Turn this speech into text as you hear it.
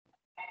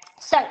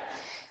So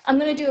I'm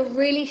going to do a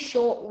really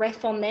short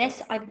riff on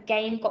this. I've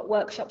again got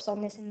workshops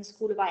on this in the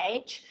School of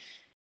IH.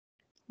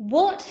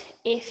 What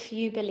if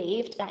you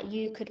believed that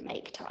you could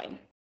make time?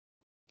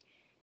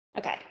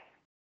 Okay,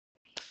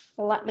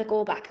 let me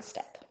go back a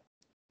step.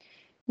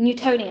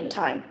 Newtonian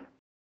time,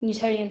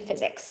 Newtonian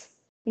physics.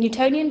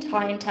 Newtonian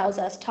time tells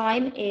us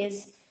time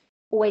is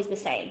always the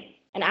same.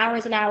 An hour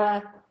is an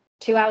hour,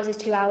 2 hours is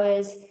 2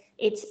 hours.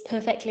 It's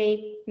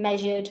perfectly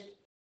measured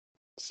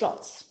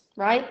slots,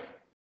 right?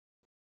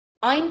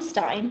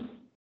 Einstein,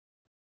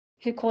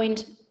 who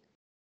coined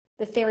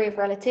the theory of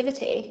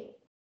relativity,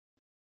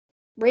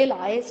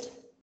 realized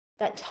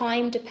that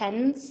time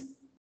depends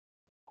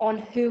on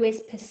who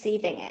is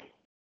perceiving it.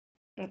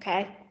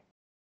 Okay?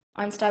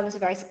 Einstein was a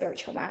very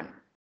spiritual man.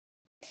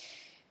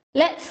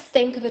 Let's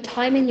think of a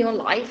time in your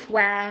life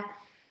where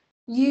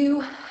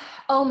you,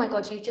 oh my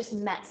God, you just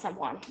met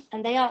someone.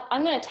 And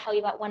I'm going to tell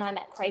you about when I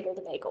met Craigle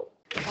the Bagel.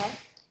 Okay?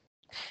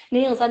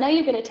 Niels, I know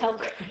you're going to tell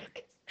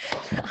Craig.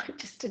 I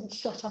just didn't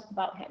shut up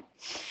about him.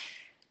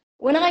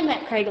 When I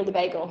met Craigle the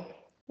Bagel,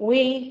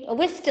 we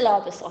still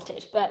are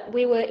besotted, but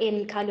we were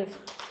in kind of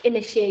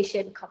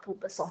initiation couple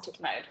besotted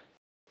mode.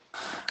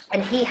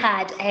 And he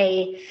had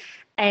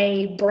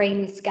a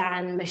brain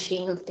scan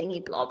machine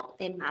thingy blob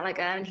in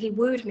Malaga, and he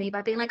wooed me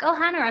by being like, oh,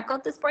 Hannah, I've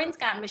got this brain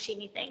scan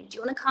machiney thing. Do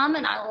you want to come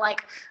and I'll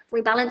like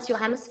rebalance your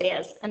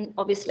hemispheres? And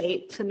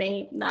obviously for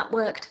me that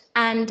worked.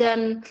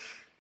 And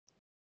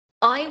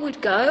I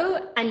would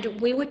go and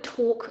we would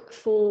talk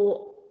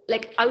for,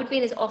 like, I would be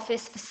in his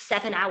office for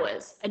 7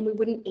 hours and we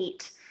wouldn't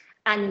eat.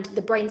 And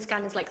the brain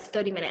scan is like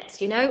 30 minutes,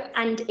 you know,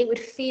 and it would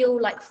feel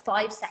like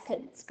 5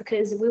 seconds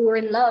because we were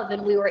in love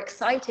and we were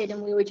excited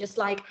and we were just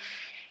like,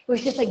 it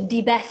was just like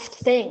the best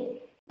thing,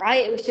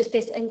 right? It was just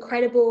this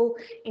incredible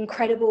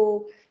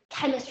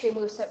chemistry and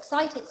we were so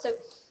excited. So,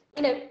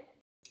 you know,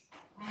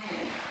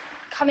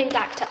 coming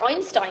back to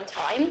Einstein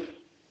time,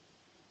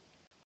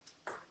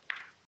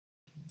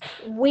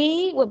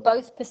 we were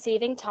both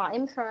perceiving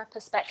time from a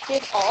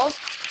perspective of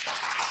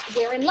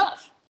we're in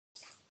love.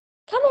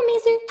 Come on,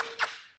 Mizu.